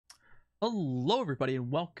Hello, everybody,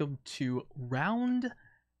 and welcome to round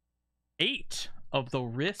 8 of the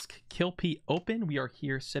Risk Kilpie Open. We are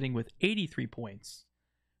here sitting with 83 points,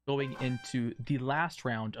 going into the last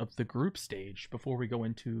round of the group stage before we go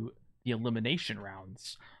into the elimination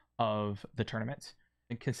rounds of the tournament.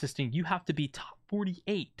 And consisting, you have to be top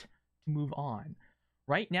 48 to move on.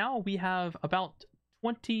 Right now, we have about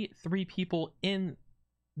 23 people in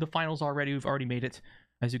the finals already who've already made it.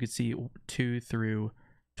 As you can see, 2 through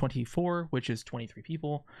 24, which is 23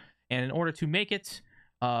 people. And in order to make it,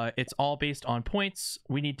 it's all based on points.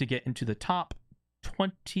 We need to get into the top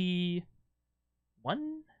 21,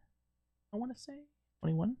 I want to say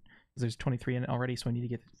 21, because there's 23 in it already, so I need to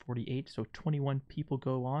get 48. So 21 people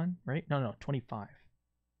go on, right? No, 25.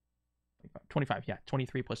 25, yeah,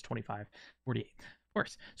 23 plus 25, 48, of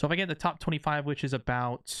course. So if I get the top 25, which is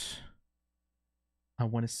about, I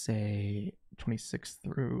want to say 26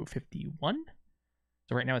 through 51.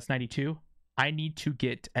 So right now it's 92. I need to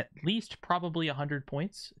get at least probably 100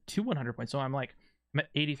 points to 100 points. So I'm at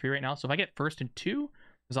 83 right now. So if I get first and 2,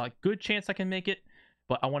 there's a good chance I can make it,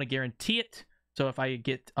 but I want to guarantee it. So if I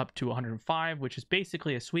get up to 105, which is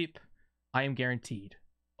basically a sweep, I am guaranteed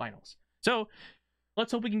finals. So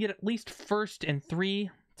let's hope we can get at least first and 3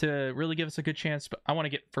 to really give us a good chance. But I want to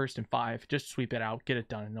get first and 5, just sweep it out, get it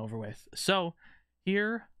done and over with. So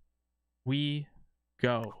here we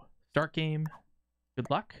go. Start game. Good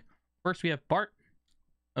luck. First, we have Bart,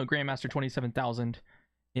 a Grandmaster 27,000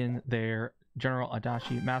 in their General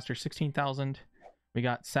Adachi Master 16,000. We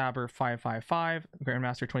got Saber 555,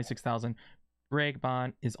 Grandmaster 26,000. Greg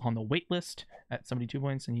Bond is on the wait list at 72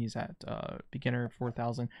 points, and he's at beginner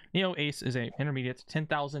 4,000. Neo Ace is a intermediate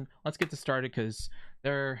 10,000. Let's get this started because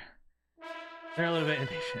they're a little bit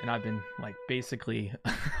impatient, and I've been basically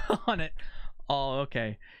on it. Oh,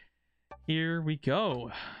 okay. Here we go.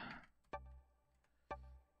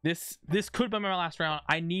 This could be my last round.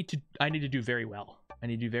 I need to do very well. I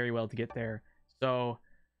need to do very well to get there. So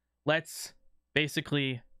let's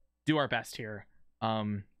basically do our best here.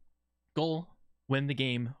 Goal: win the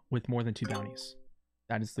game with more than 2 bounties.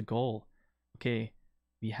 That is the goal. Okay,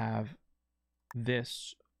 we have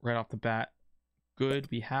this right off the bat. Good.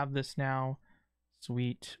 We have this now.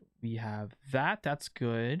 Sweet. We have that. That's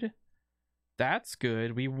good. That's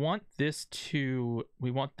good. We want this to. We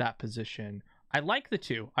want that position. I like the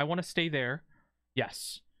 2. I want to stay there.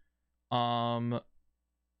 Yes. I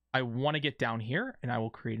want to get down here, and I will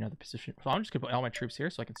create another position. So I'm just going to put all my troops here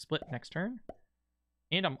so I can split next turn.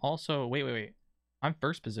 And I'm also... Wait. I'm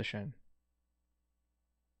first position.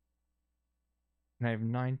 And I have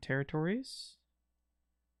 9 territories.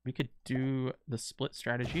 We could do the split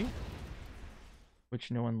strategy, which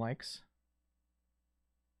no one likes.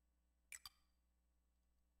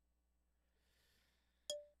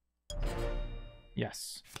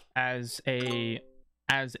 Yes, as a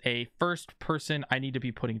first person, I need to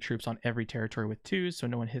be putting troops on every territory with 2s so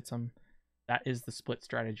no one hits them. That is the split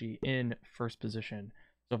strategy in first position.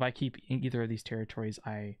 So if I keep in either of these territories,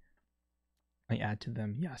 I add to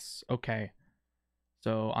them. Yes. Okay.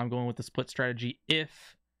 So I'm going with the split strategy.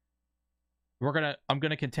 If I'm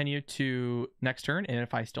gonna continue to next turn, and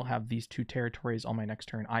if I still have these 2 territories on my next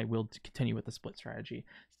turn, I will continue with the split strategy.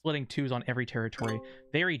 Splitting 2s on every territory,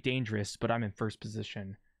 very dangerous, but I'm in first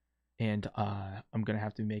position, and I'm gonna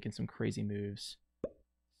have to be making some crazy moves.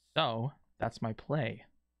 So that's my play.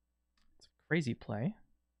 It's a crazy play.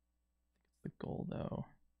 It's the goal though.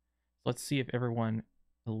 Let's see if everyone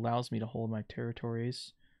allows me to hold my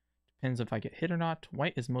territories. Depends if I get hit or not.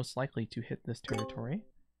 White is most likely to hit this territory.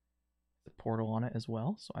 The portal on it as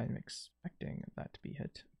well, so I'm expecting that to be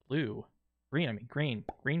hit. Blue. Green. Green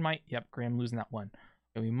might... Yep, Graham losing that one.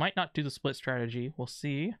 Okay, we might not do the split strategy. We'll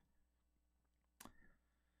see.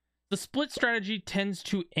 The split strategy tends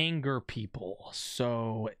to anger people,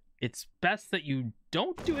 so it's best that you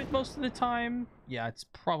don't do it most of the time. Yeah, it's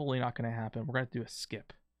probably not going to happen. We're going to do a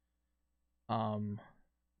skip. People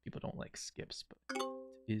don't like skips, but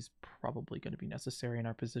it is probably going to be necessary in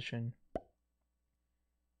our position.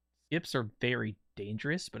 Skips are very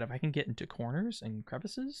dangerous, but if I can get into corners and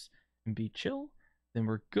crevices and be chill, then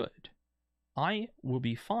we're good. I will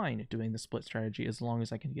be fine doing the split strategy as long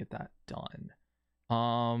as I can get that done.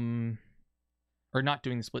 Or not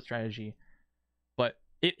doing the split strategy, but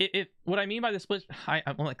what I mean by the split,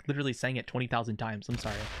 I'm literally saying it 20,000 times. I'm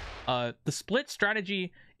sorry. The split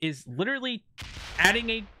strategy is literally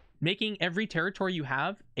making every territory you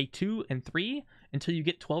have a 2 and 3 until you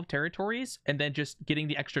get 12 territories, and then just getting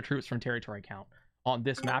the extra troops from territory count. On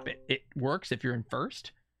this map, it works if you're in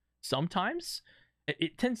first. Sometimes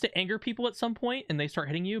it tends to anger people at some point and they start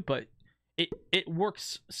hitting you, but it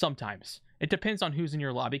works sometimes. It depends on who's in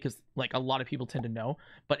your lobby, because like a lot of people tend to know,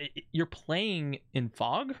 but you're playing in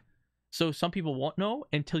fog, so some people won't know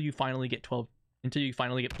until you finally get 12, until you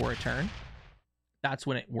finally get 4 a turn. That's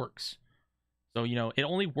when it works. So, you know, it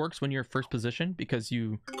only works when you're first position, because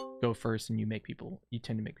you go first and you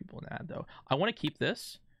tend to make people an ad, though. I want to keep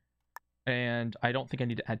this, and I don't think I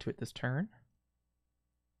need to add to it this turn.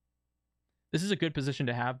 This is a good position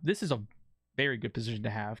to have. This is a very good position to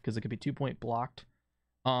have, because it could be 2-point blocked.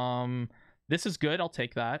 This is good. I'll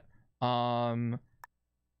take that.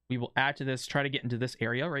 We will add to this, try to get into this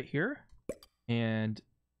area right here. And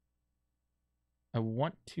I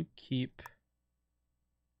want to keep...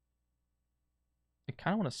 I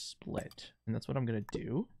kind of want to split, and that's what I'm going to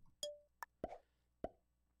do.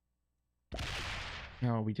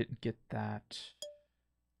 No, we didn't get that.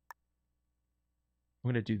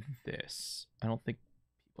 I'm going to do this. I don't think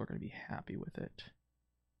people are going to be happy with it.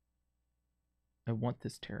 I want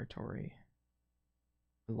this territory.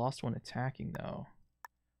 I lost one attacking, though.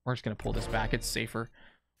 We're just going to pull this back. It's safer.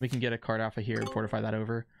 We can get a card off of here and fortify that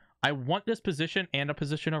over. I want this position and a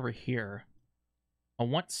position over here. I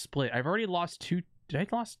want split. I've already lost 2. Did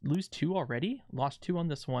I lose 2 already? Lost 2 on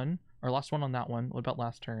this one, or lost 1 on that one. What about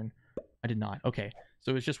last turn? I did not. Okay,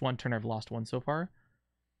 so it's just 1 turn. I've lost 1 so far.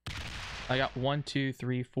 I got 1, 2,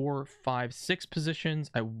 3, 4, 5, 6 positions.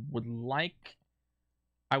 I want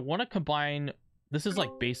to combine. This is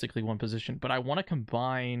like basically 1 position, but I want to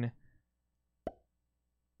combine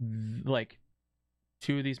like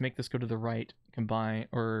 2 of these. Make this go to the right. Combine,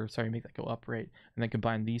 or sorry, make that go up, right, and then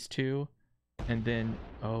combine these 2, and then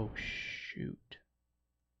oh shoot.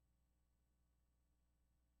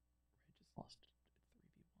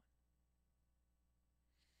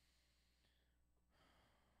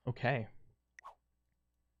 Okay.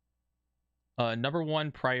 Number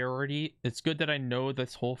 1 priority. It's good that I know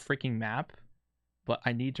this whole freaking map, but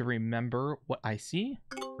I need to remember what I see.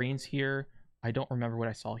 Green's here. I don't remember what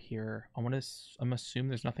I saw here. I'm assuming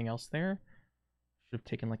there's nothing else there. Should have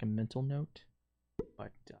taken like a mental note,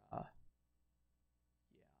 but yeah.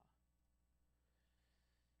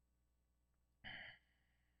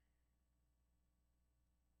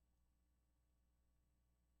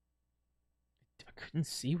 I couldn't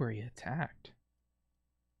see where he attacked.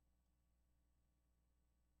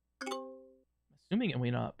 Assuming it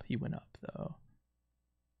went up. He went up, though.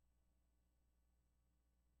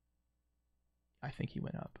 I think he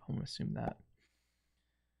went up. I'm going to assume that.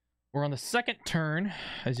 We're on the second turn,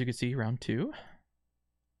 as you can see, round 2.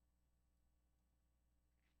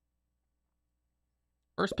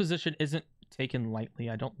 First position isn't taken lightly.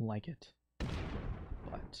 I don't like it.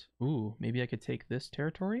 But, ooh, maybe I could take this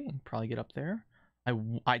territory and probably get up there.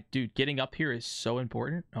 Dude, getting up here is so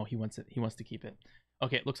important. Oh, he wants it. He wants to keep it.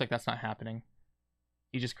 Okay, it looks like that's not happening.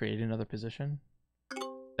 He just created another position.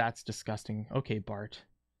 That's disgusting. Okay, Bart.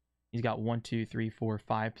 He's got 1, 2, 3, 4,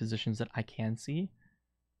 5 positions that I can see.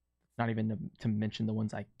 Not even to mention the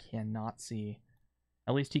ones I cannot see.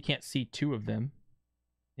 At least he can't see 2 of them.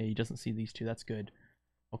 Yeah, he doesn't see these 2. That's good.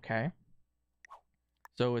 Okay.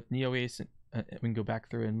 So with Neo Ace, we can go back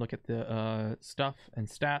through and look at the stuff and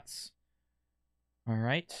stats. All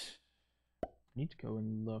right. I need to go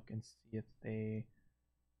and look and see if they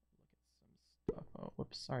look at some stuff. Oh,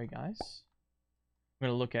 whoops. Sorry, guys. I'm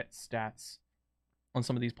going to look at stats on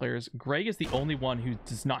some of these players. Greg is the only one who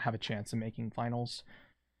does not have a chance of making finals,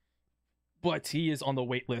 but he is on the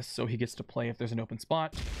wait list, so he gets to play if there's an open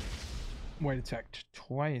spot. White attacked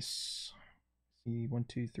twice. See, 1,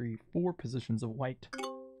 2, 3, 4 positions of white.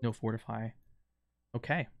 No fortify.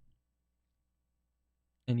 Okay.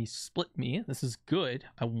 And he split me. This is good.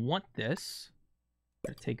 I want this.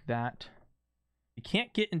 I'm gonna take that. We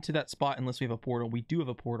can't get into that spot unless we have a portal. We do have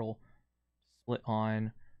a portal. Split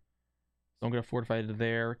on. So I'm going to fortify to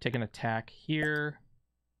there. Take an attack here.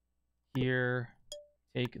 Here.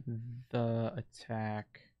 Take the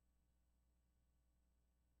attack.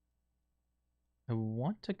 I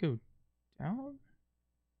want to go down.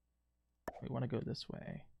 We want to go this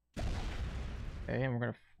way. Okay, and we're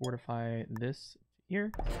going to fortify this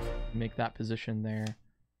here. Make that position there.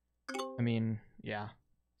 I mean, yeah.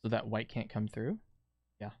 So that white can't come through.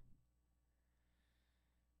 Yeah.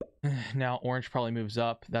 Now orange probably moves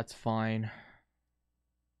up. That's fine.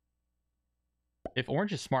 If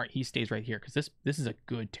orange is smart, he stays right here, because this is a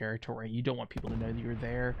good territory. You don't want people to know that you're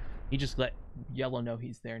there. You just let yellow know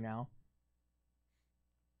he's there now.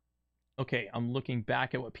 Okay, I'm looking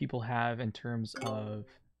back at what people have in terms of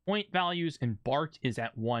point values, and Bart is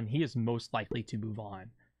at 1. He is most likely to move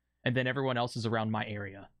on. And then everyone else is around my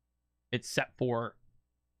area, except for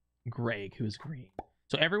Greg, who is green.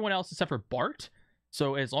 So everyone else except for Bart.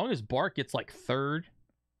 So as long as Bart gets like 3rd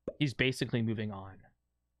He's basically moving on.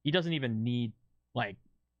 He doesn't even need, like,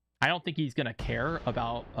 I don't think he's gonna care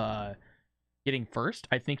about getting first.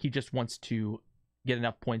 I think he just wants to get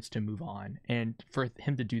enough points to move on, and for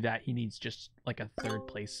him to do that, he needs just like a third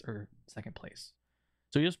place or second place.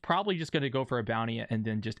 So he's probably just gonna go for a bounty and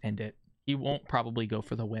then just end it. He won't probably go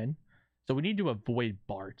for the win. So we need to avoid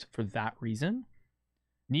Bart for that reason.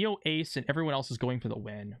 Neo Ace and everyone else is going for the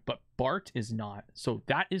win, but Bart is not. So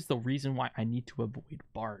that is the reason why I need to avoid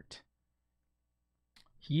Bart.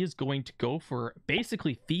 He is going to go for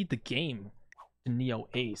basically feed the game to Neo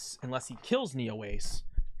Ace unless he kills Neo Ace.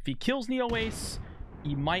 If he kills Neo Ace,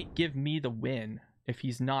 he might give me the win if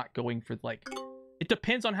he's not going for, like, it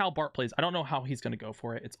depends on how Bart plays. I don't know how he's going to go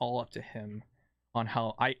for it. It's all up to him on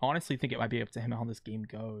how. I honestly think it might be up to him how this game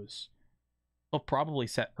goes. He'll probably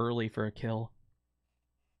set early for a kill.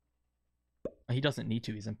 He doesn't need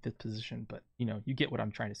to. He's in 5th position, but, you know, you get what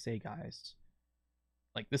I'm trying to say, guys.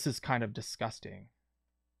 Like, this is kind of disgusting.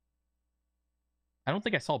 I don't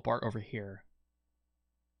think I saw Bart over here.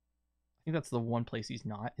 I think that's the one place he's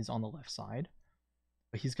not, is on the left side.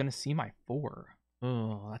 But he's going to see my 4.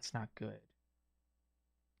 Oh, that's not good.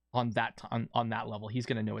 On that on that level, he's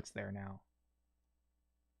going to know it's there now.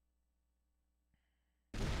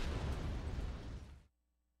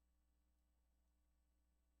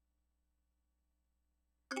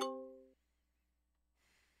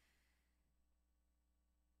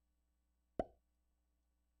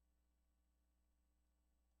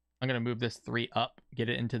 I'm going to move this 3 up, get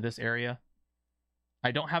it into this area.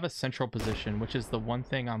 I don't have a central position, which is the one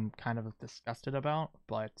thing I'm kind of disgusted about,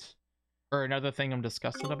 but... Or another thing I'm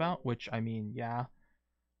disgusted about, which, I mean, yeah,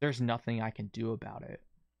 there's nothing I can do about it.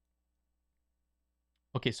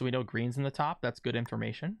 Okay, so we know green's in the top. That's good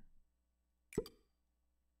information.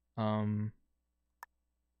 We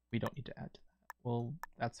don't need to add to that. Well,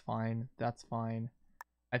 that's fine. That's fine.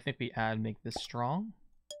 I think we make this strong.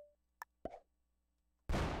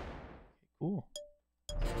 Cool.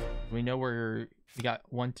 We know we got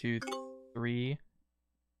 1, 2, 3,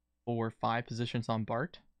 4, 5 positions on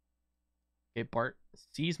Bart. Okay, Bart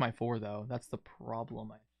sees my 4 though. That's the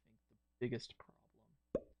problem. I think the biggest problem.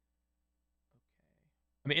 Okay.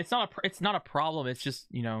 I mean, it's not a problem. It's just,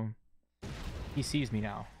 you know, he sees me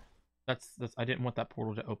now. That's I didn't want that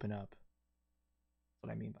portal to open up. That's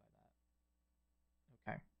what I mean by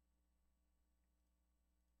that. Okay.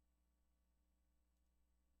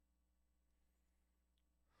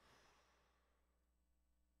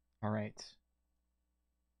 All right.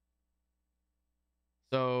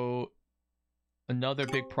 So another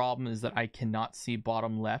big problem is that I cannot see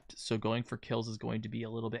bottom left, so going for kills is going to be a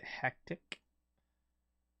little bit hectic.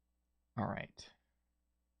 All right.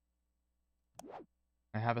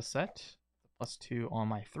 I have a set. +2 on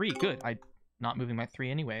my 3. Good. I'm not moving my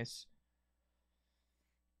 3 anyways.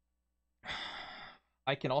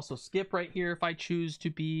 I can also skip right here if I choose to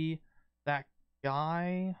be that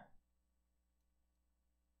guy.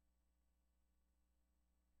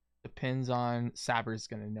 Depends on Saber's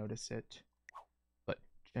gonna notice it. But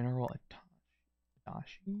General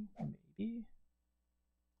Adachi, maybe?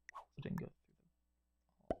 So didn't go through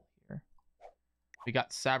the hall here. We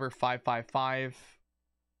got Saber 555.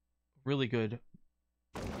 Really good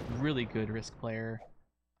risk player.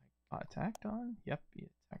 I got attacked on. Yep, he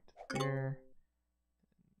attacked there.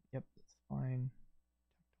 Yep, that's fine.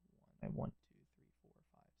 I have 1, 2, 3, 4,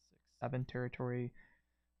 5, 6, 7 territory.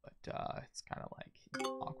 But it's kind of like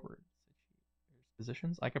awkward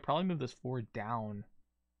positions. I could probably move this 4 down,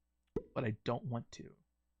 but I don't want to.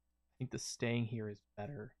 I think the staying here is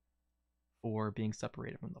better for being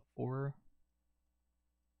separated from the 4.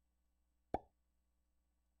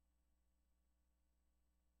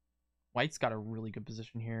 White's got a really good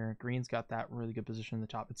position here. Green's got that really good position in the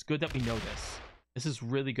top. It's good that we know this. This is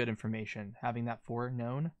really good information. Having that 4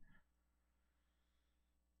 known.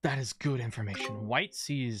 That is good information. White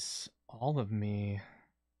sees all of me.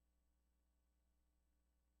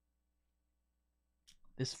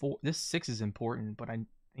 This 6 is important, but I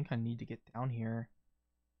think I need to get down here.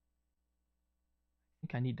 I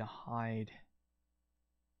think I need to hide.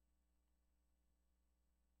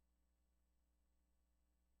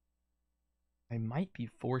 I might be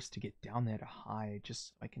forced to get down there to hide just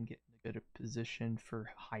so I can get in a good position for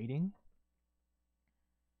hiding.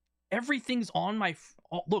 Everything's on my...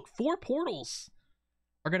 look, 4 portals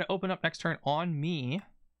are going to open up next turn on me.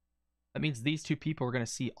 That means these 2 people are going to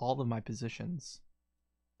see all of my positions.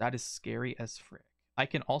 That is scary as frick. I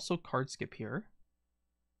can also card skip here.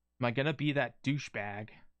 Am I going to be that douchebag?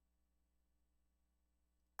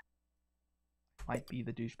 Might be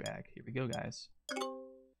the douchebag. Here we go, guys.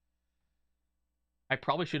 I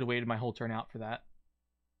probably should have waited my whole turn out for that.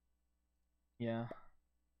 Yeah.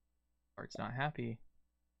 Art's not happy.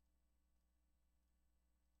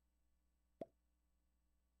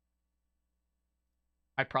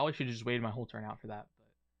 I probably should have just waited my whole turn out for that, but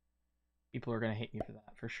people are gonna hate me for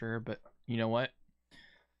that for sure. But you know what?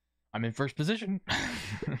 I'm in first position.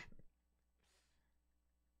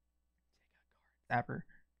 Zapper.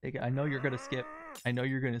 Take it. I know you're gonna skip. I know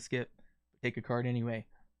you're gonna skip. Take a card anyway.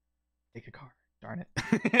 Take a card. Darn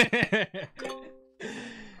it.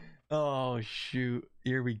 Oh shoot.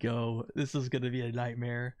 Here we go. This is gonna be a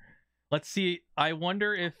nightmare. Let's see. I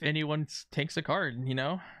wonder if anyone takes a card, you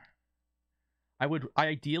know? I would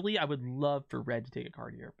love for red to take a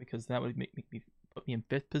card here because that would make me put me in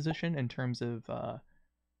 5th position in terms of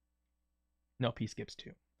no, P skips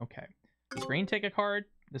 2. Okay. Does green take a card?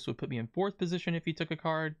 This would put me in 4th position if he took a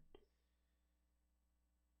card.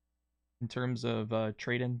 In terms of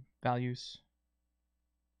trade-in values.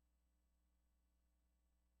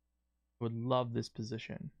 Would love this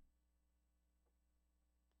position.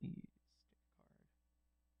 Please take a card.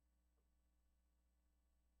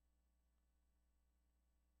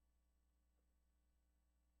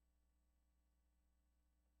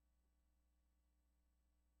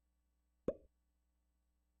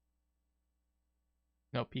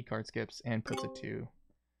 No, P card skips and puts a 2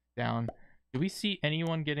 down. Do we see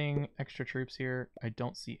anyone getting extra troops here? I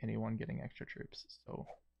don't see anyone getting extra troops, so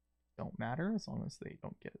don't matter as long as they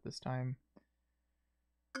don't get it this time.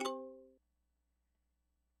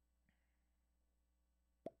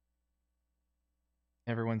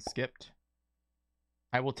 Everyone skipped.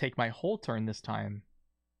 I will take my whole turn this time.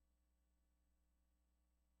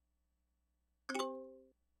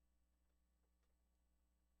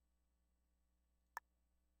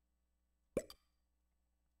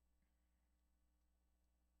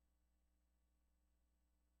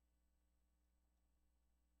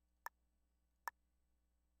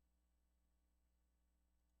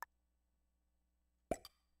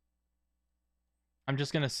 I'm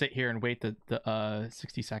just gonna sit here and wait the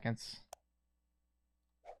 60 seconds.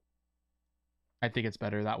 I think it's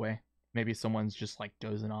better that way. Maybe someone's just like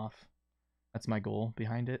dozing off. That's my goal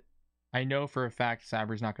behind it. I know for a fact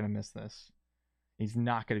Saber's not gonna miss this. He's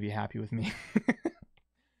not gonna be happy with me.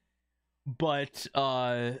 But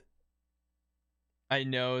I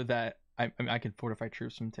know that I can fortify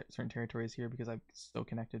troops from certain territories here because I'm so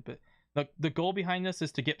connected. But the goal behind this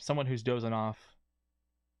is to get someone who's dozing off,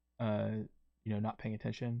 you know, not paying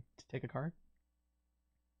attention to take a card.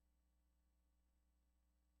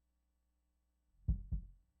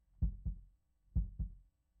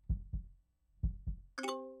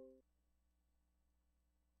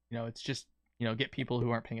 You know, it's just, you know, get people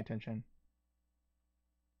who aren't paying attention.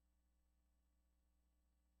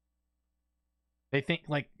 They think,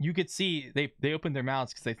 like, you could see they opened their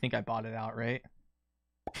mouths because they think I bought it out, right?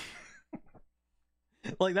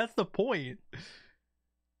 Like, that's the point.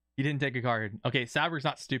 He didn't take a card. Okay, Saber's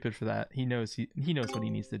not stupid for that. He knows what he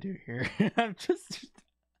needs to do here.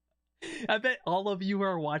 I bet all of you who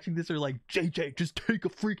are watching this are like, JJ, just take a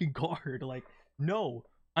freaking card. Like, no,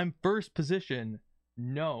 I'm first position.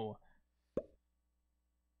 No.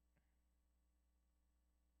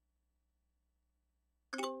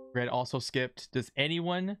 Red also skipped. Does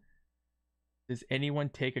anyone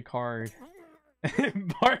take a card?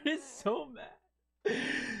 Bart is so mad.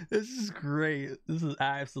 This is great. This is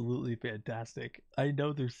absolutely fantastic. I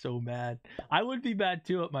know they're so mad. I would be mad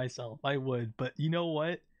too at myself. I would, but you know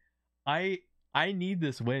what? I need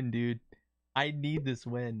this win, dude. I need this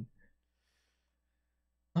win.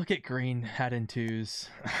 Look at green hat in 2s.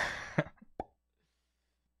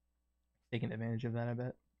 Taking advantage of that, I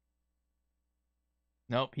bet.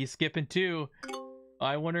 Nope, he's skipping 2.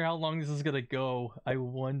 I wonder how long this is gonna go. I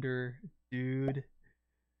wonder, dude.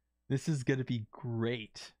 This is gonna be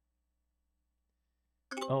great.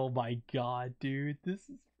 Oh my god, dude. This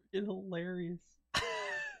is freaking hilarious.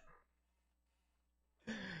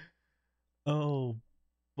 Oh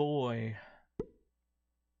boy.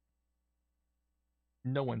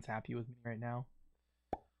 No one's happy with me right now.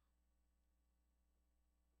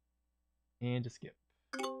 And a skip.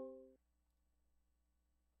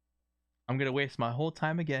 I'm gonna waste my whole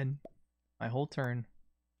time again. My whole turn.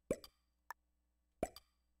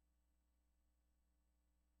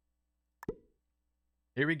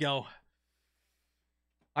 Here we go.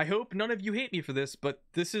 I hope none of you hate me for this, but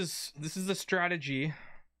this is the strategy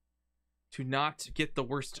to not get the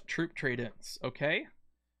worst troop trade-ins, okay?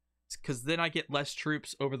 Because then I get less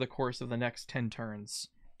troops over the course of the next 10 turns.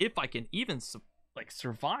 If I can even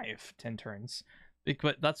survive 10 turns.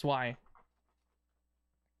 But that's why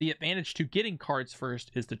the advantage to getting cards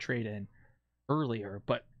first is to trade in earlier.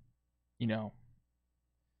 But, you know,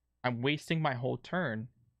 I'm wasting my whole turn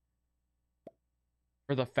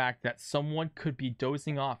for the fact that someone could be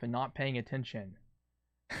dozing off and not paying attention.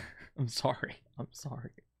 I'm sorry. I'm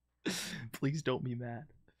sorry. Please don't be mad.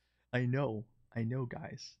 I know,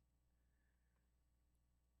 guys.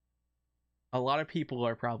 A lot of people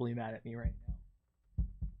are probably mad at me right now.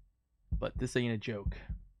 But this ain't a joke.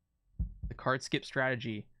 The card skip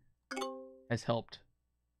strategy has helped.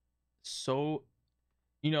 So,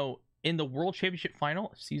 you know, in the World Championship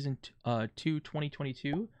Final, Season 2,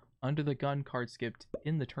 2022, Under the Gun card skipped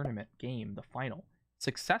in the tournament game, the final,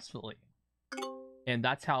 successfully. And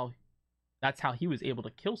that's how he was able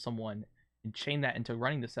to kill someone and chain that into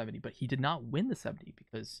running the 70, but he did not win the 70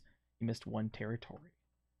 because he missed one territory.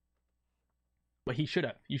 But he should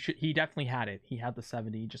have. He definitely had it. He had the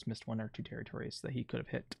 70, he just missed 1 or 2 territories that he could have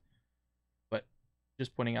hit. But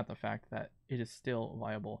just pointing out the fact that it is still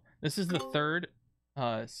viable. This is the third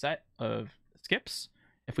set of skips.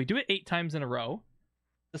 If we do it 8 times in a row,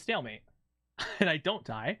 the stalemate, and I don't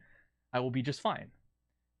die, I will be just fine.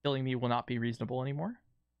 Killing me will not be reasonable anymore.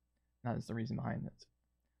 That is the reason behind this.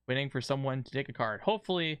 Waiting for someone to take a card.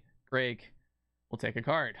 Hopefully, Greg will take a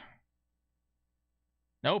card.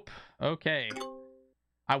 Nope. Okay.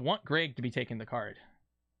 I want Greg to be taking the card.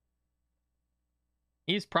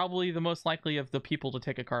 He's probably the most likely of the people to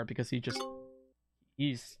take a card because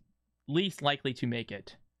he's least likely to make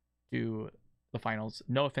it to the finals.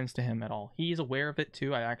 No offense to him at all. He's aware of it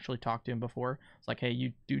too. I actually talked to him before. It's like, hey,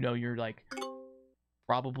 you do know you're like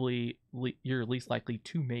probably you're least likely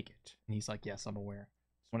to make it. And he's like, yes, I'm aware.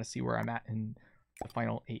 Just want to see where I'm at in the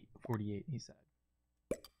final 848, he said.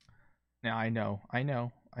 Now I know.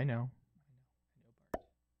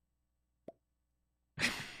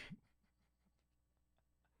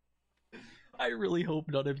 I really hope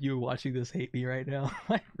none of you watching this hate me right now.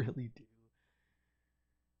 I really do.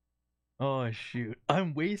 Oh shoot.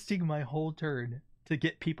 I'm wasting my whole turn to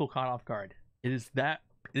get people caught off guard. It is that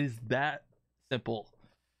simple.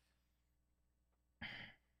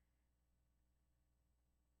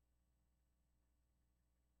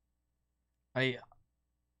 I'm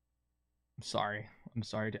sorry. I'm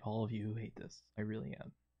sorry to all of you who hate this. I really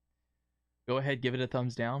am. Go ahead, give it a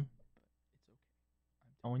thumbs down. It's okay.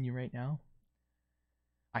 I'm telling you right now,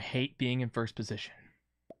 I hate being in first position.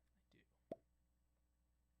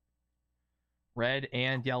 Red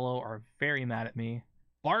and yellow are very mad at me.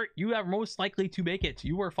 Bart, you are most likely to make it.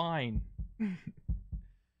 You are fine.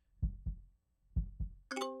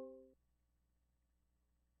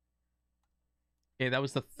 Okay, that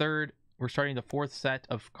was the third. We're starting the 4th set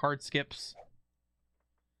of card skips.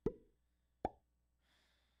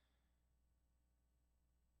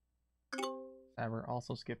 We're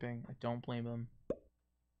also skipping. I don't blame him. I'm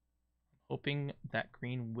hoping that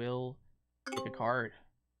green will take a card.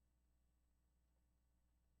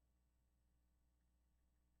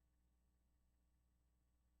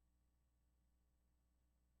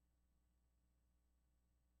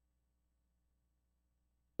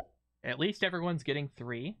 At least everyone's getting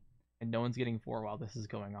 3 and no one's getting 4 while this is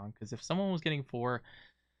going on. Because if someone was getting 4,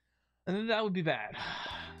 then that would be bad.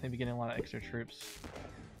 They'd be getting a lot of extra troops.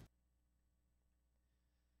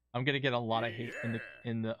 I'm gonna get a lot of hate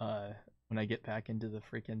in the when I get back into the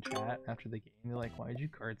freaking chat after the game. They're like, "Why did you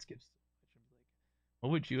card skip so much?" I'm like,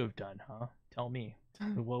 "What would you have done, huh? Tell me.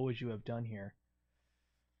 What would you have done here?"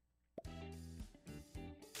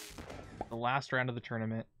 The last round of the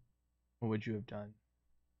tournament. What would you have done?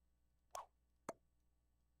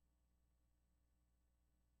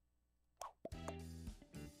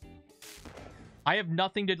 I have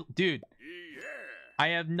nothing to... Dude. I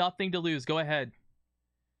have nothing to lose. Go ahead.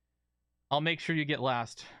 I'll make sure you get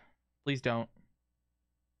last. Please don't.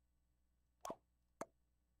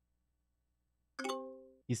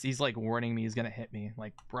 He's like warning me he's gonna hit me.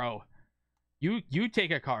 Like, bro. You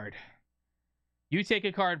take a card. You take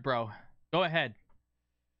a card, bro. Go ahead.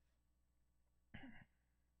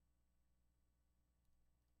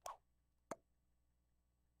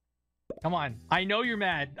 Come on. I know you're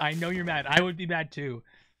mad. I know you're mad. I would be mad too.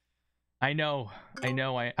 I know.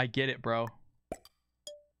 I get it, bro.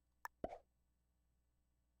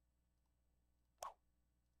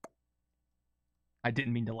 I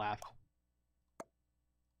didn't mean to laugh.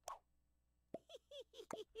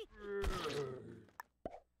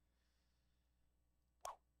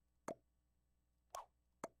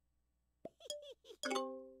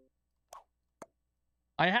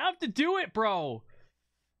 I have to do it, bro.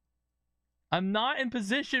 I'm not in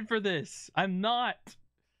position for this. I'm not.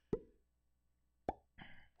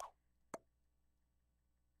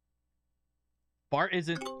 Bart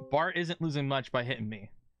isn't losing much by hitting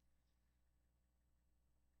me.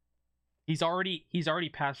 He's already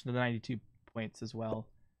passed the 92 points as well.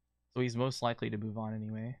 So he's most likely to move on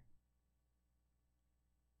anyway.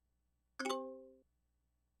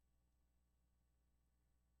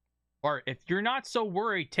 Bart, if you're not so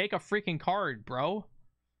worried, take a freaking card, bro.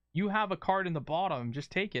 You have a card in the bottom. Just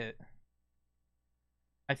take it.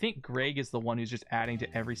 I think Greg is the one who's just adding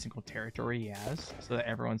to every single territory he has so that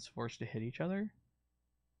everyone's forced to hit each other.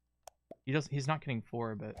 He's not getting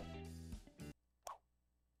 4, but...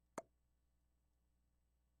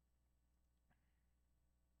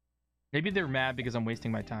 Maybe they're mad because I'm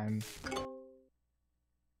wasting my time.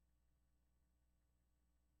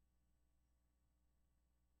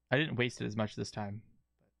 I didn't waste it as much this time.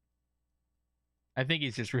 I think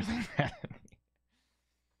he's just really mad at me.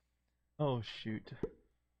 Oh, shoot.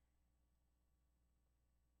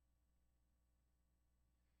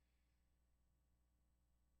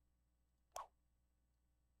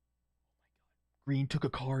 Green took a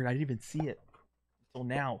card. I didn't even see it until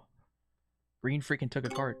now. Green freaking took a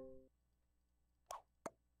card.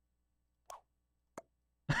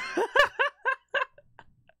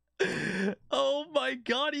 Oh my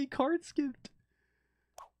god, he card skipped.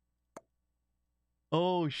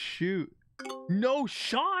 Oh shoot. No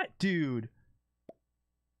shot, dude.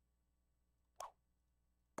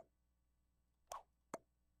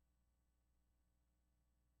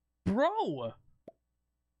 Bro.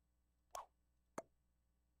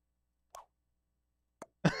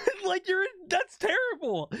 Like that's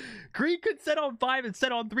terrible. Green could set on 5 and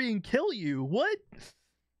set on 3 and kill you. What?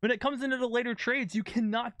 When it comes into the later trades, you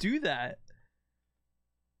cannot do that.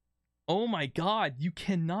 Oh my god, you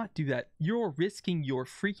cannot do that. You're risking your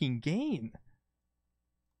freaking game.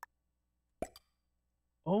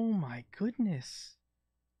 Oh my goodness.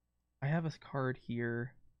 I have a card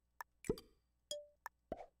here.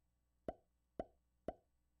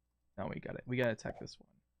 No, we got it. We gotta attack this one.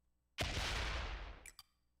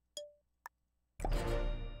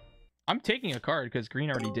 I'm taking a card because green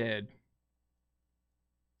already did.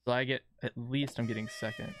 So I get, at least I'm getting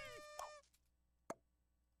second.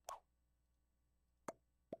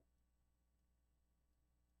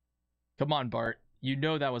 Come on, Bart. You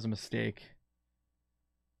know that was a mistake.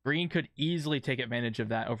 Green could easily take advantage of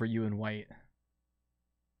that over you and white.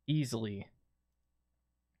 Easily.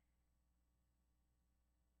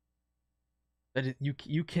 That is,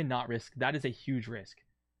 you cannot risk. That is a huge risk.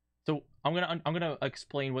 So I'm gonna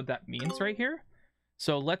explain what that means right here.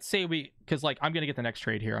 So let's say because like I'm gonna get the next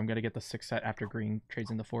trade here. I'm gonna get the 6 set after green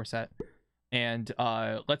trades in the 4 set. And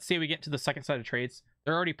let's say we get to the second set of trades.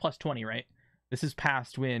 They're already plus 20, right? This is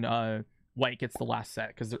past when white gets the last set,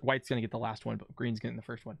 because white's gonna get the last one, but green's getting the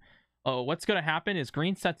first one. Oh, what's gonna happen is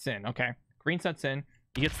green sets in. Okay, green sets in.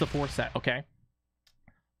 He gets the 4 set. Okay.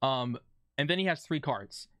 And then he has 3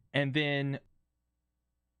 cards, and then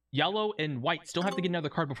yellow and white still have to get another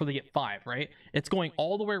card before they get 5, right? It's going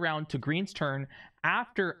all the way around to green's turn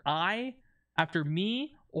after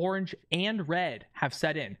me, orange, and red have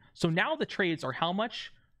set in. So now the trades are how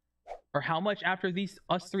much after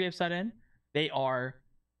us 3 have set in? They are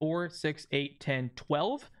 4, 6, 8, 10,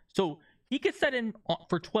 12. So he could set in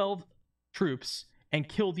for 12 troops and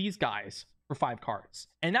kill these guys for 5 cards.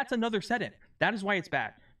 And that's another set in. That is why it's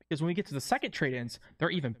bad. Because when we get to the second trade-ins, they're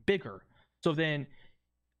even bigger. So then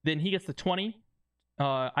he gets the 20.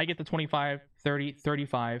 I get the 25, 30,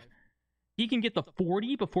 35. He can get the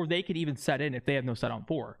 40 before they could even set in if they have no set on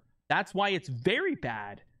 4. That's why it's very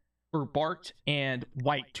bad for Bart and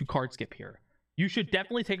white to card skip here. You should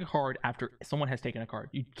definitely take a card after someone has taken a card.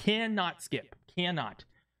 You cannot skip. Cannot.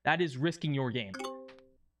 That is risking your game.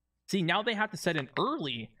 See, now they have to set in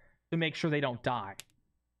early to make sure they don't die.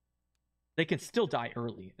 They can still die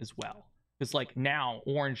early as well. Because like now,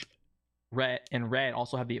 orange, red, and red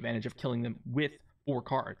also have the advantage of killing them with 4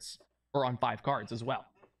 cards. Or on 5 cards as well.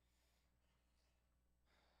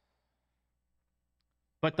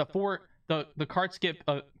 But the card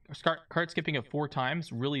skipping of 4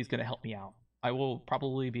 times really is going to help me out. I will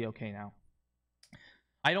probably be okay now.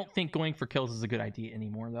 I don't think going for kills is a good idea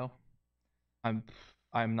anymore, though. I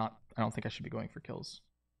don't think I should be going for kills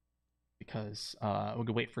because we'll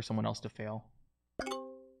go wait for someone else to fail.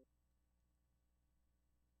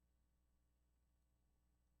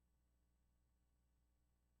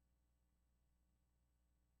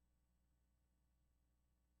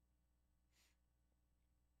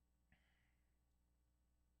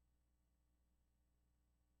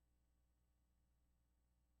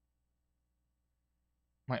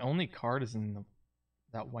 My only card is in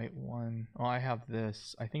that white one. Oh, I have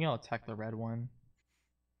this. I think I'll attack the red one.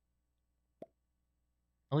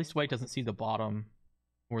 At least white doesn't see the bottom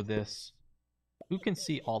or this. Who can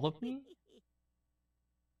see all of me?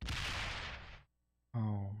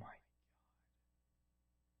 Oh my.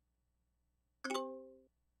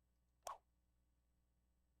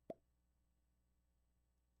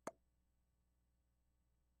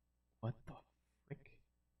 What the frick?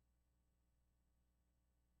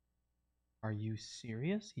 Are you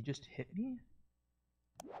serious? He just hit me?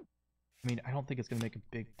 I mean, I don't think it's gonna make a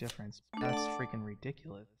big difference. That's freaking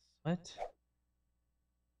ridiculous. What?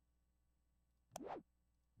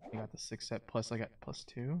 I got the 6 set plus I got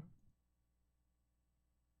 +2.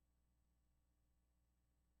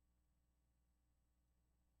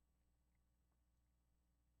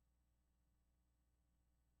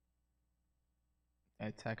 I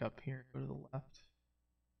attack up here, go to the left.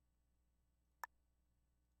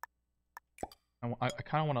 I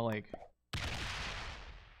kind of want to like.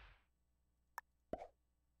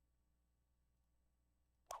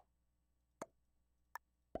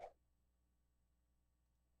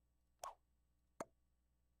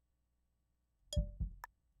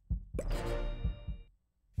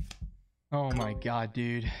 Oh my god,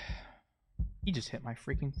 dude. He just hit my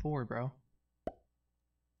freaking 4, bro.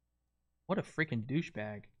 What a freaking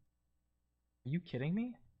douchebag. Are you kidding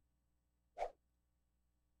me?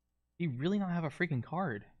 Do you really not have a freaking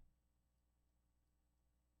card?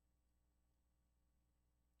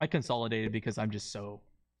 I consolidated because I'm just so...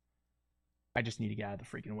 I just need to get out of the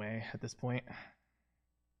freaking way at this point.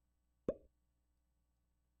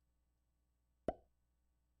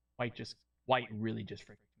 White really just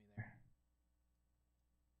freaked me there.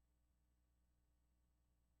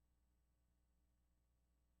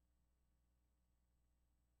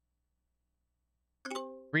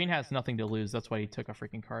 Green has nothing to lose. That's why he took a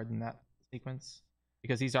freaking card in that sequence.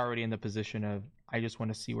 Because he's already in the position of, I just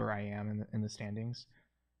want to see where I am in the standings.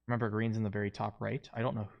 Remember, green's in the very top right. I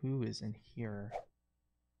don't know who is in here.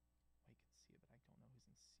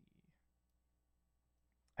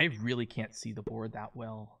 I really can't see the board that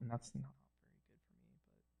well, and that's not very good for me, but it's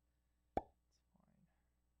fine.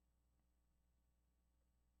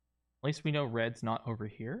 At least we know red's not over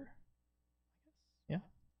here. I guess, yeah.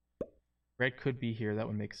 Red could be here, that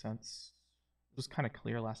would make sense. It was kind of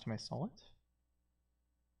clear last time I saw it.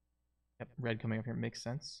 Yep, red coming up here makes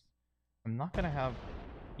sense. I'm not going to have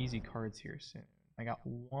easy cards here soon. I got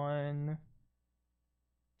 1,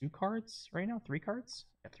 2 cards right now? 3 cards?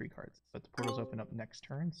 Yeah, 3 cards. But the portals open up next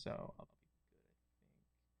turn, so I'll be good,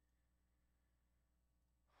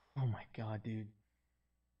 I think. Oh my god, dude.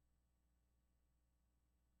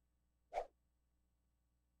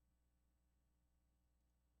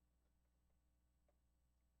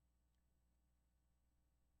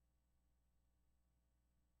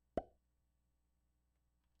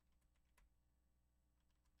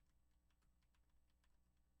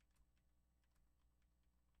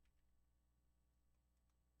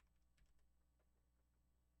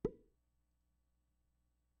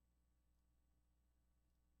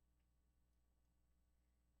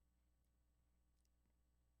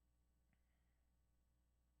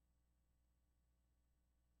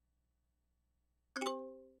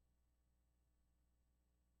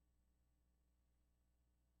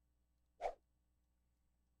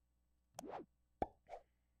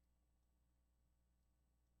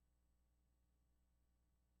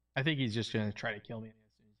 I think he's just gonna try to kill me as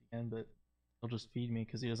soon as he can, but he'll just feed me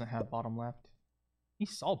because he doesn't have bottom left. He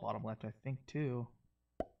saw bottom left, I think, too.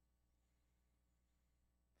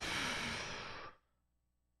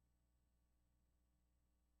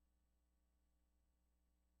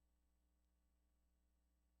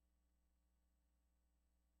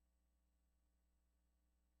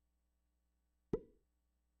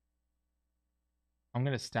 I'm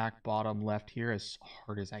gonna stack bottom left here as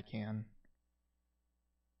hard as I can.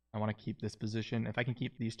 I want to keep this position. If I can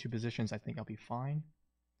keep these 2 positions, I think I'll be fine.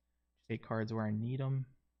 Just take cards where I need them,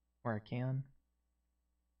 where I can.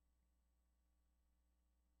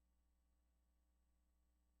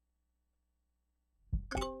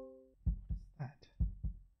 What is that?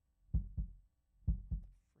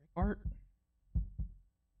 Frick art?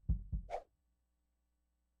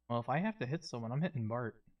 Well, if I have to hit someone, I'm hitting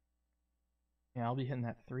Bart. Yeah, I'll be hitting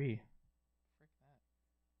that 3. Frick that.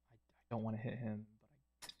 I don't want to hit him, but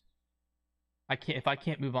I can't. If I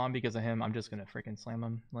can't move on because of him, I'm just gonna freaking slam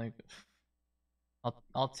him. Like,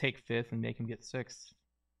 I'll take 5th and make him get 6th.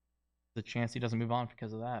 The chance he doesn't move on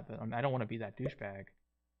because of that, but I don't want to be that douchebag. I don't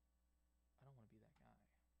want to be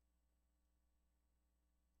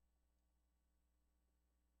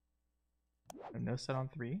that guy. No set on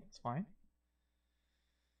 3. It's fine.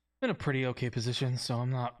 In a pretty okay position, so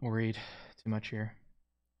I'm not worried too much here.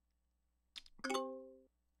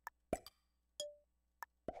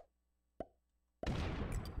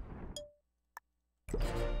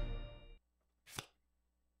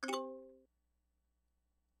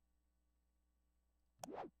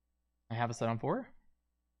 I have a set on 4.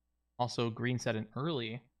 Also, green set in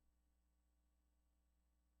early.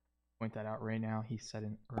 Point that out right now. He set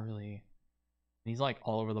in early. And he's like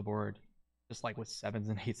all over the board. Just like with 7s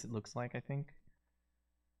and 8s, it looks like, I think.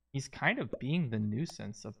 He's kind of being the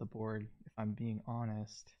nuisance of the board, if I'm being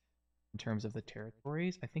honest. In terms of the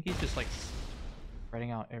territories. I think he's just like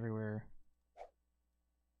spreading out everywhere.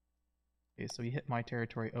 Okay, so he hit my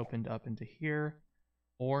territory, opened up into here.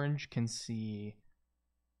 Orange can see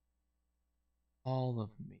all of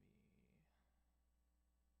me.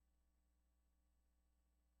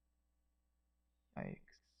 Yikes.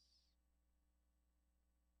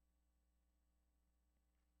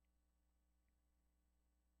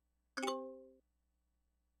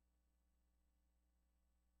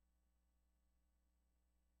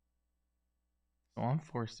 So I'm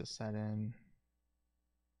forced to set in.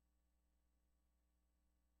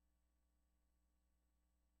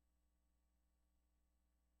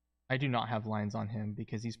 I do not have lines on him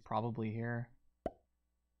because he's probably here.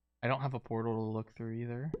 I don't have a portal to look through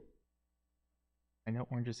either. I know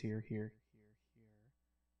orange is here, here, here, here.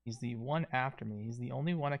 He's the one after me. He's the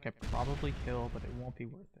only one I could probably kill, but it won't be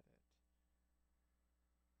worth it.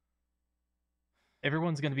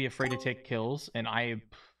 Everyone's going to be afraid to take kills, and I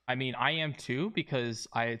mean, I am too, because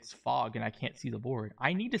it's fog and I can't see the board.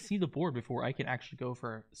 I need to see the board before I can actually go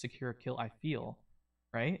for a secure kill, I feel.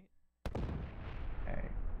 Right? Okay.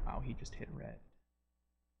 Wow, he just hit red.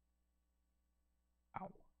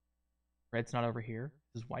 Wow. Red's not over here.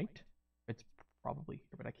 This is white. It's probably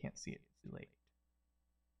here, but I can't see it. It's too late.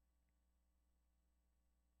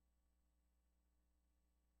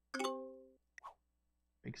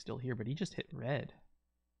 Big's still here, but he just hit red.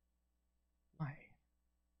 Why?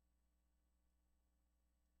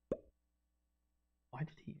 Why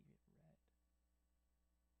did he hit red?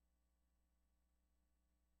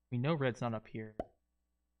 We know red's not up here.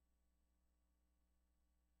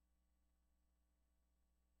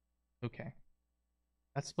 Okay.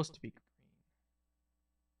 That's supposed to be green.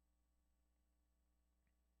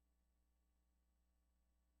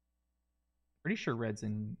 Pretty sure red's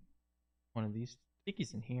in one of these. I think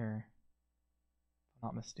he's in here. If I'm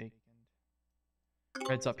not mistaken.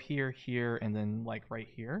 Red's up here, here, and then like right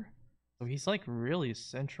here. So he's like really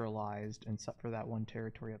centralized, except for that one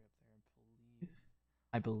territory up there,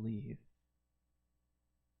 I believe.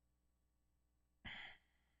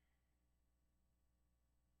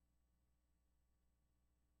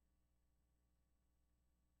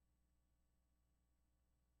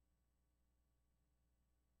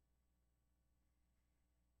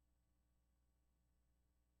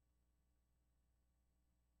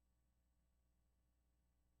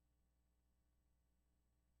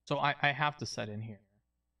 So I have to set in here.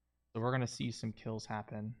 So we're gonna see some kills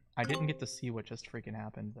happen. I didn't get to see what just freaking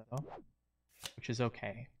happened though, which is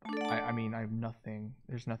okay. I mean, I have nothing.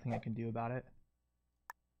 There's nothing I can do about it.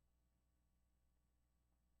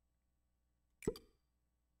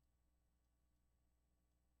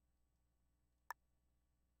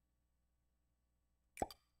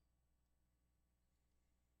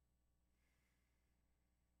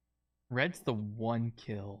 Red's the one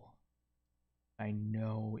kill I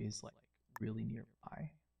know is like really nearby.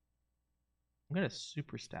 I'm gonna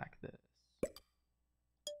super stack this.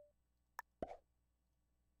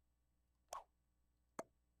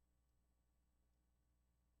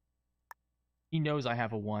 He knows I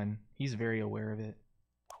have a 1. He's very aware of it.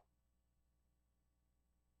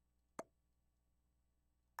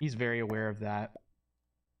 He's very aware of that.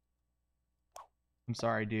 I'm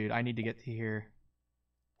sorry, dude. I need to get to here.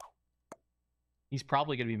 He's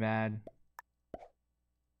probably gonna be mad.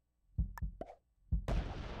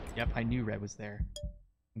 Yep, I knew red was there.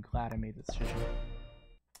 I'm glad I made this decision.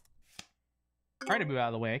 Try to move out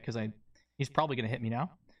of the way because he's probably gonna hit me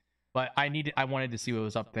now. But I wanted to see what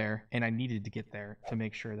was up there, and I needed to get there to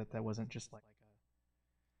make sure that that wasn't just like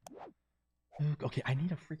a... Okay, I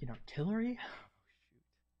need a freaking artillery? Oh, shoot.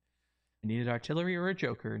 I needed artillery or a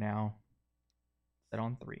joker now. Set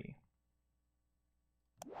on 3.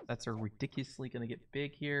 Sets are ridiculously gonna get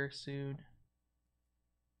big here soon.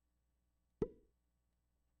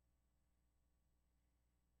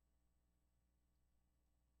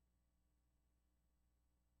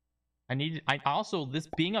 I also, this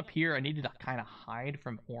being up here, I needed to kind of hide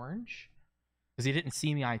from orange because he didn't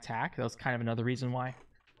see me attack. That was kind of another reason why.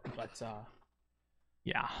 But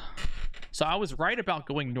yeah. So I was right about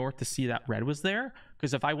going north to see that red was there,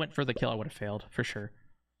 because if I went for the kill, I would have failed for sure.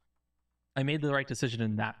 I made the right decision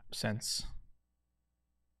in that sense.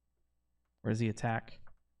 Where's the attack?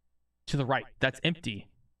 To the right. That's empty.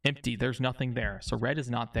 Empty. There's nothing there. So red is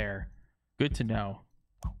not there. Good to know.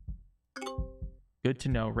 Good to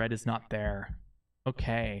know. Red is not there.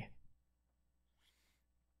 Okay.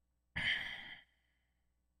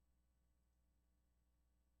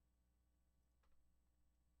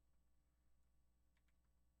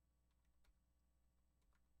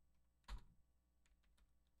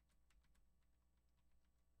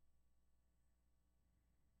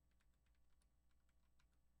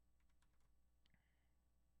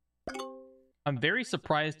 I'm very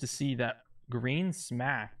surprised to see that green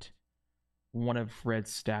smacked one of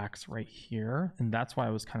red's stacks right here, and that's why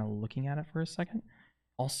I was kind of looking at it for a second.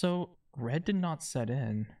 Also, red did not set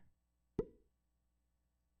in.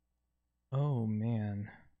 Oh man.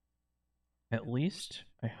 At least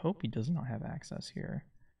I hope he does not have access here.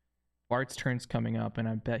 Bart's turn's coming up, and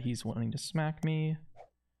I bet he's wanting to smack me.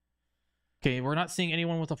 Okay, we're not seeing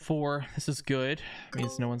anyone with a 4. This is good. It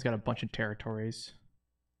means no one's got a bunch of territories.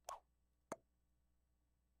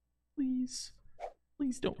 Please.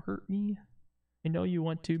 Please don't hurt me. I know you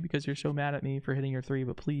want to because you're so mad at me for hitting your 3,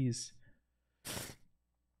 but please.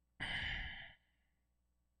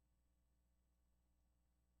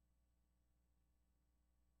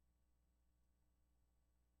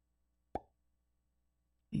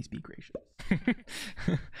 Please be gracious.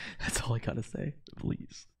 That's all I gotta say.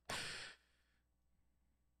 Please.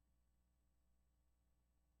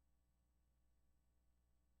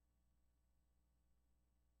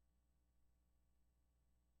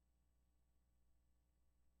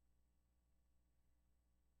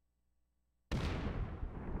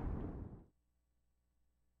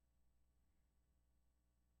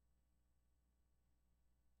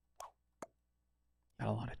 Got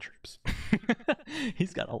a lot of troops.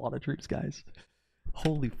 He's got a lot of troops, guys.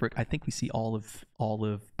 Holy frick. I think we see all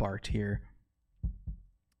of Bart here.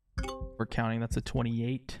 We're counting. That's a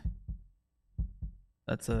 28.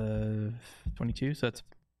 That's a 22. So that's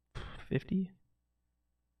 50.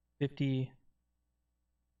 50.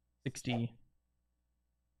 60.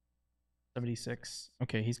 76.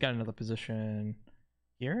 Okay, he's got another position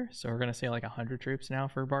here. So we're going to say like 100 troops now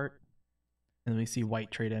for Bart. And then we see white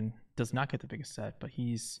trade in. Does not get the biggest set, but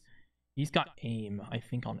he's got aim, I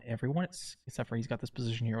think, on everyone except for he's got this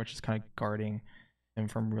position here, which is kind of guarding him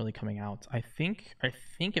from really coming out. I think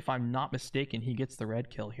if I'm not mistaken, he gets the red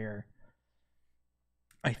kill here.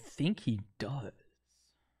 I think he does.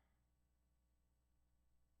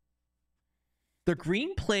 The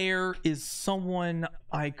green player is someone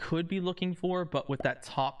I could be looking for, but with that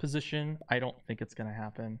top position, I don't think it's gonna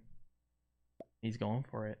happen. He's going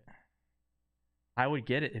for it. I would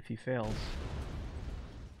get it if he fails.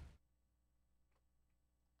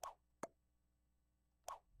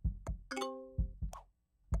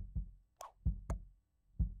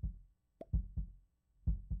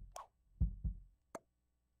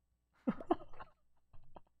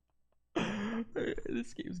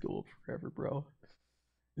 This game's going forever, bro.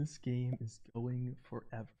 This game is going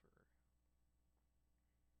forever.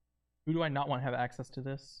 Who do I not want to have access to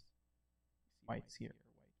this? White's here.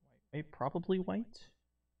 White. Probably white.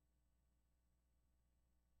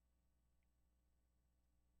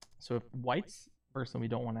 So if white's the person we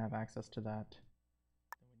don't want to have access to that,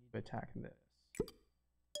 then we need to attack this.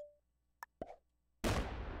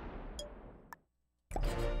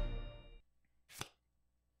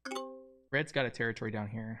 Red's got a territory down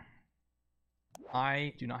here.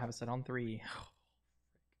 I do not have a set on 3.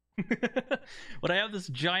 But I have this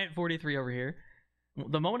giant 43 over here.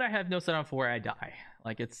 The moment I have no set on 4, I die.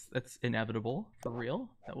 Like it's inevitable, for real.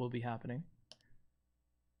 That will be happening.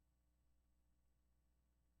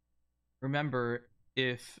 Remember,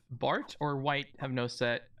 if Bart or white have no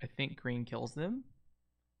set, I think green kills them.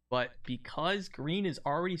 But because green is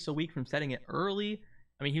already so weak from setting it early,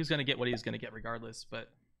 I mean, he was going to get what he was going to get regardless, but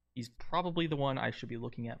he's probably the one I should be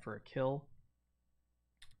looking at for a kill.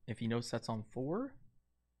 If he no sets on 4,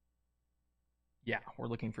 yeah, we're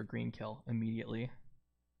looking for green kill immediately.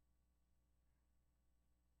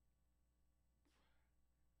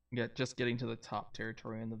 Yeah, just getting to the top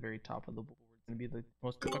territory and the very top of the board is going to be the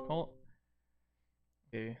most difficult.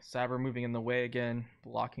 Okay, Saber moving in the way again,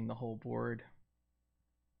 blocking the whole board.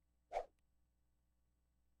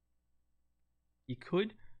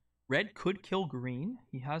 Red could kill green.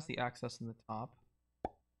 He has the access in the top.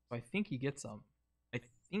 So I think he gets them. I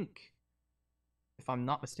think, if I'm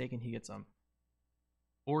not mistaken, he gets them.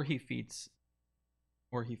 Or he feeds.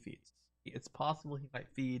 It's possible he might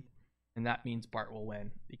feed, and that means Bart will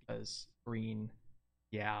win because green,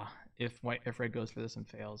 yeah, if red goes for this and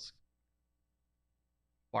fails,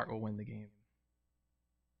 Bart will win the game.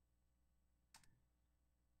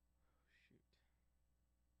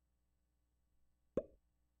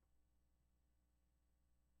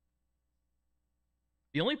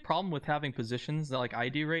 The only problem with having positions that like I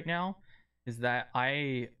do right now is that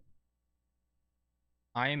I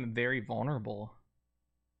am very vulnerable.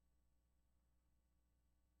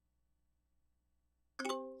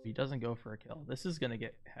 He doesn't go for a kill. This is gonna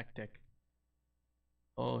get hectic.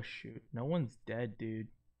 Oh shoot. No one's dead, dude.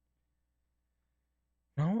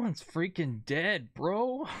 No one's freaking dead,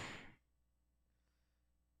 bro.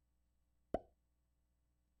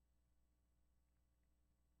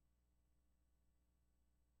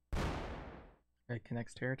 It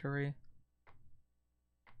connects territory.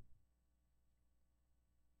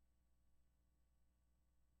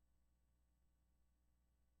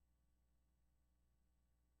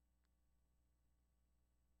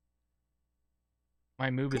 My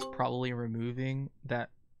move is probably removing that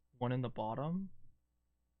one in the bottom.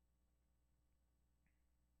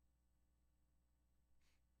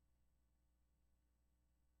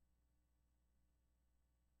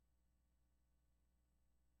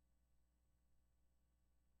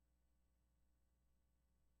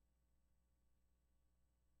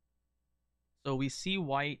 So we see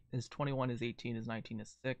white is 21, is 18, is 19,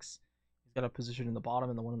 is 6. He's got a position in the bottom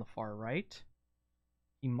and the one in the far right.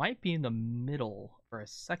 He might be in the middle, or a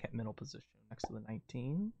second middle position next to the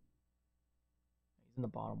 19. He's in the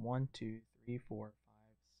bottom 1, 2, 3, 4, 5,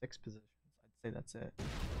 6 positions. I'd say that's it.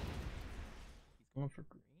 He's going for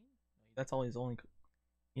green? That's all he's only...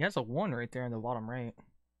 He has a 1 right there in the bottom right.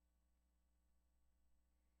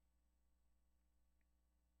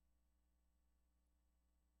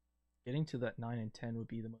 Getting to that 9 and 10 would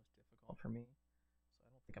be the most difficult for me. So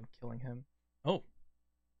I don't think I'm killing him. Oh!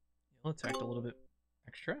 He'll attack a little bit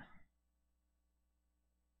extra.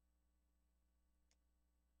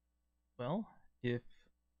 Well, if...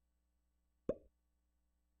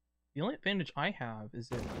 The only advantage I have is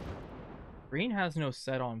that green has no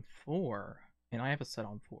set on 4, and I have a set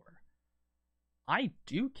on 4. I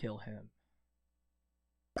do kill him.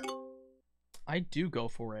 I do go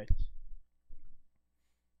for it.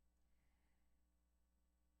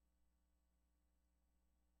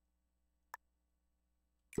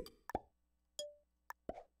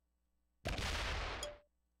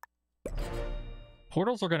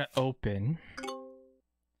 Portals are going to open.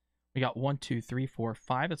 We got 1, 2, 3, 4,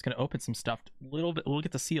 5. It's going to open some stuff. A little bit. We'll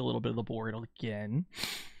get to see a little bit of the board again.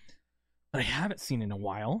 But I haven't seen in a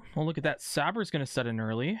while. Oh, look at that. Saber's going to set in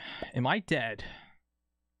early. Am I dead?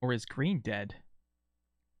 Or is green dead?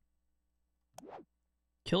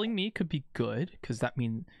 Killing me could be good, because that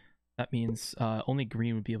means only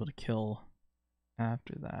green would be able to kill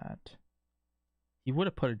after that. He would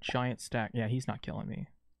have put a giant stack. Yeah, he's not killing me.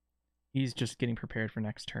 He's just getting prepared for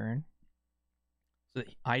next turn, so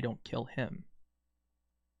that I don't kill him.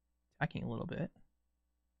 Attacking a little bit.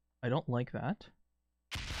 I don't like that.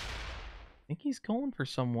 I think he's going for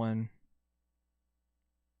someone.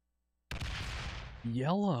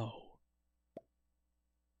 Yellow.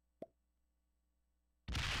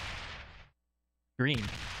 Green.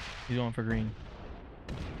 He's going for green.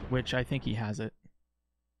 Which I think he has it.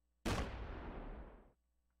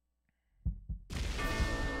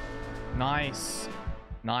 Nice.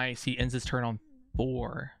 Nice. He ends his turn on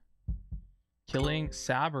 4. Killing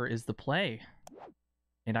Saber is the play.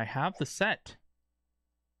 And I have the set.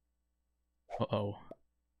 Uh-oh.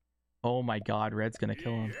 Oh my god, red's gonna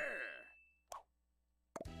kill him.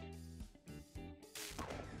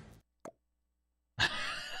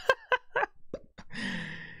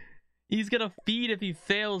 He's gonna feed if he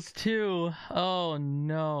fails too. Oh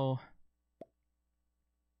no.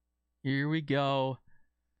 Here we go.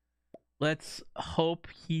 Let's hope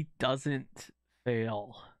he doesn't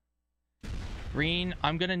fail. Green,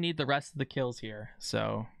 I'm gonna need the rest of the kills here,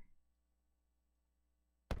 so...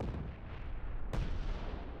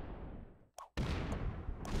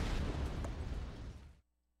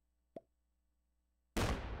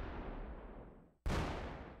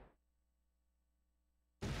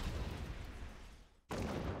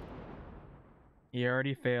 He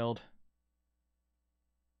already failed.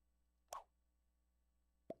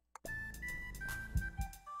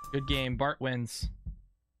 Good game. Bart wins.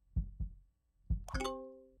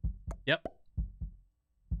 Yep.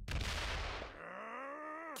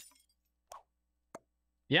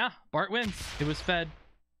 Yeah, Bart wins. It was fed.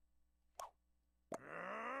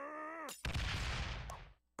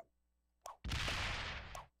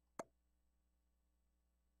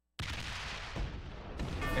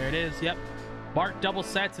 There it is. Yep. Bart double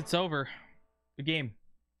sets. It's over. Good game.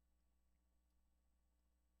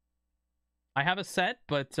 I have a set,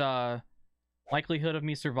 but likelihood of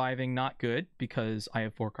me surviving not good because I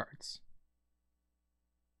have 4 cards.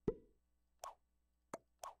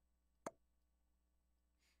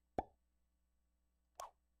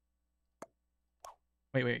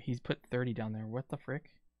 Wait, he's put 30 down there. What the frick?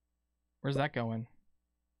 Where's that going?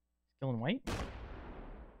 Killing white?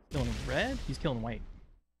 Killing red? He's killing white.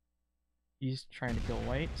 He's trying to kill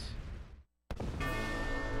white.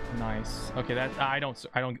 Nice. Okay, that I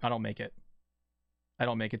don't make it. I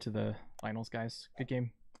don't make it to the finals, guys. Good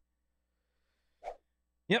game.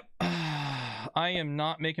 Yep. I am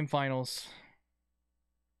not making finals.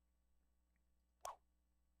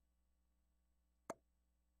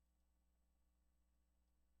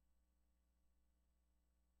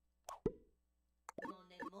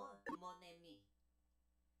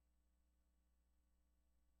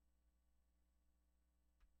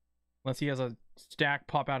 Unless he has a stack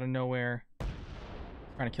pop out of nowhere.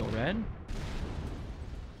 Trying to kill red.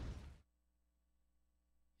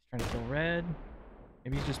 He's trying to kill red.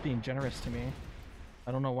 Maybe he's just being generous to me.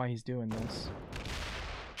 I don't know why he's doing this.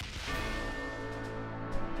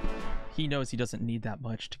 He knows he doesn't need that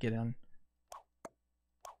much to get in.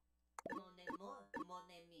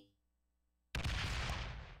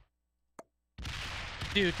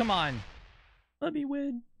 Dude, come on. Let me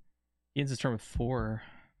win. He ends his turn with 4.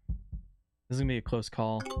 This is gonna be a close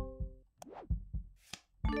call.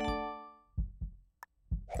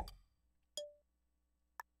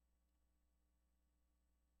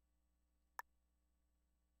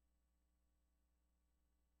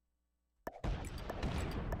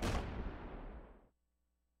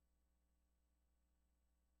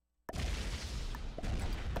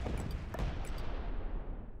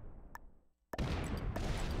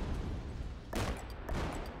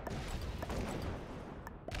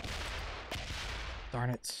 Darn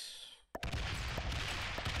it.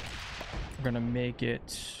 We're gonna make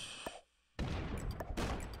it.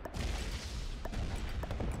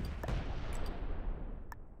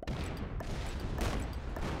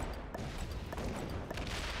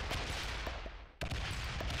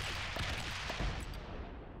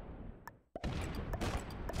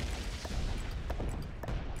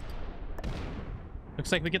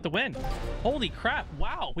 Looks like we get the win. Holy crap.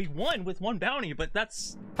 Wow, we won with 1 bounty, but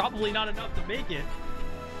that's probably not enough to make it.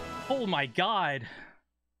 Oh my god.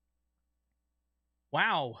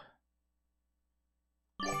 Wow.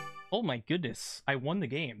 Oh my goodness. I won the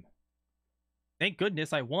game. Thank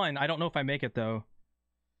goodness I won. I don't know if I make it though.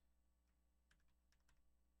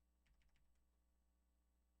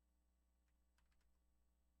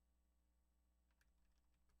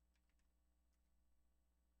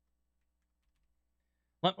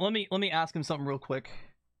 Let me ask him something real quick.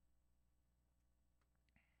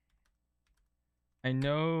 I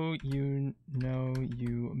know you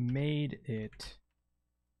made it.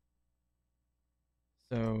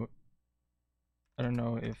 So I don't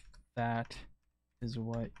know if that is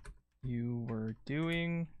what you were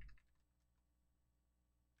doing,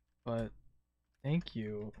 but thank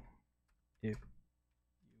you if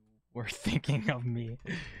you were thinking of me.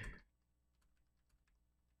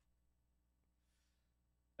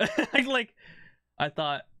 I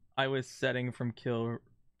thought I was setting from killing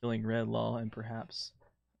red law and perhaps.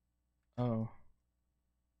 Oh.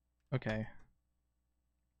 Okay.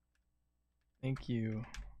 Thank you.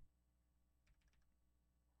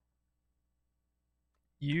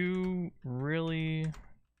 You really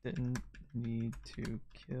didn't need to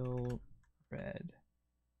kill red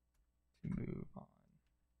to move on.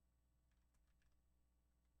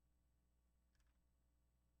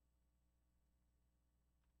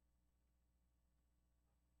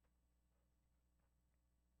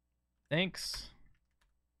 Thanks.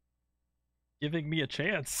 Giving me a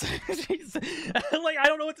chance. Like, I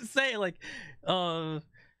don't know what to say. Like, oh,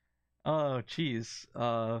 jeez.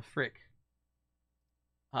 Frick.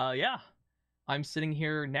 Yeah. I'm sitting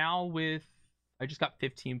here now with, I just got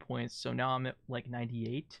 15 points, so now I'm at like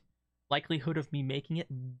 98. Likelihood of me making it,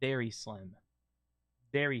 very slim.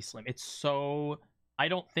 Very slim. It's so, I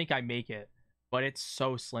don't think I make it, but it's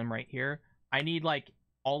so slim right here. I need like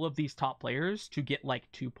all of these top players to get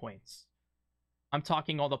like 2 points. I'm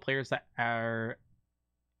talking all the players that are,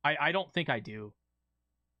 I don't think I do.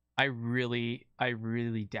 I really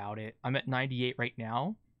doubt it. I'm at 98 right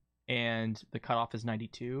now, and the cutoff is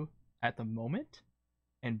 92 at the moment.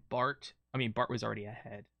 And Bart was already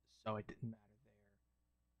ahead, so it didn't matter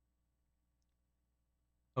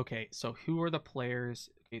there. Okay, so who are the players?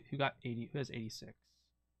 Okay, who got 80? Who has 86?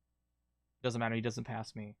 Doesn't matter. He doesn't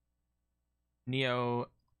pass me. Neo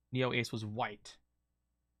Ace was white.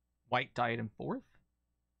 White died in 4th,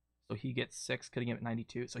 so he gets 6, cutting him at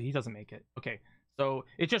 92. So he doesn't make it. Okay, so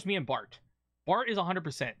it's just me and Bart. Bart is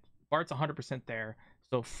 100%. Bart's 100% there.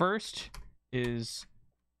 So first is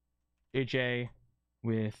JJ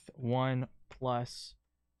with 1+.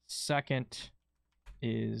 Second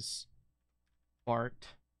is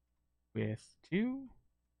Bart with 2,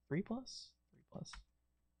 3 plus, 3 plus.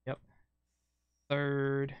 Yep.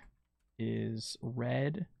 Third is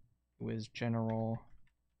Red, who is General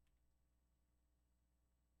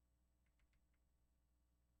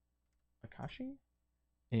Akashi.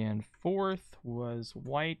 And fourth was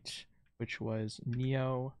White, which was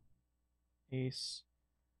Neo Ace.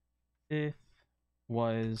 Fifth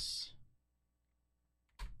was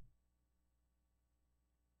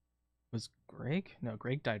Greg? No,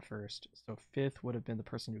 Greg died first. So fifth would have been the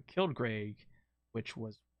person who killed Greg, which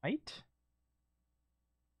was White?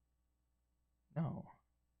 No.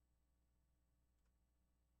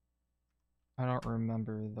 I don't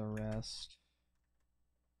remember the rest.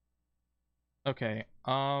 Okay.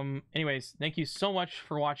 Anyways, thank you so much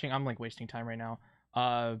for watching. I'm like wasting time right now.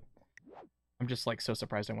 I'm just like so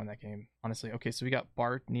surprised I won that game, honestly. Okay, so we got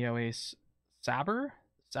Bart, Neo Ace, Saber.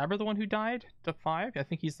 Saber the one who died to 5? I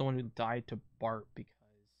think he's the one who died to Bart because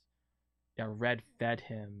yeah, Red fed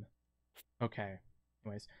him. Okay.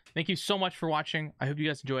 Anyways, thank you so much for watching. I hope you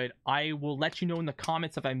guys enjoyed. I will let you know in the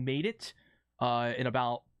comments if I made it in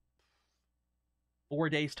about 4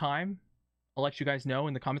 days time. I'll let you guys know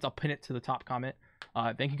in the comments. I'll pin it to the top comment.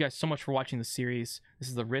 Thank you guys so much for watching the series. This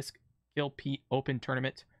is the Risk Kill Pete Open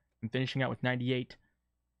Tournament. I'm finishing out with 98.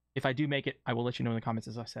 If I do make it, I will let you know in the comments,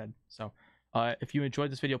 as I said. So if you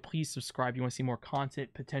enjoyed this video, please subscribe. You want to see more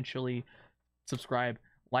content, potentially subscribe.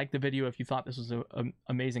 Like the video if you thought this was an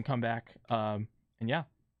amazing comeback. And yeah,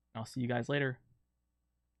 I'll see you guys later.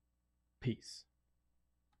 Peace.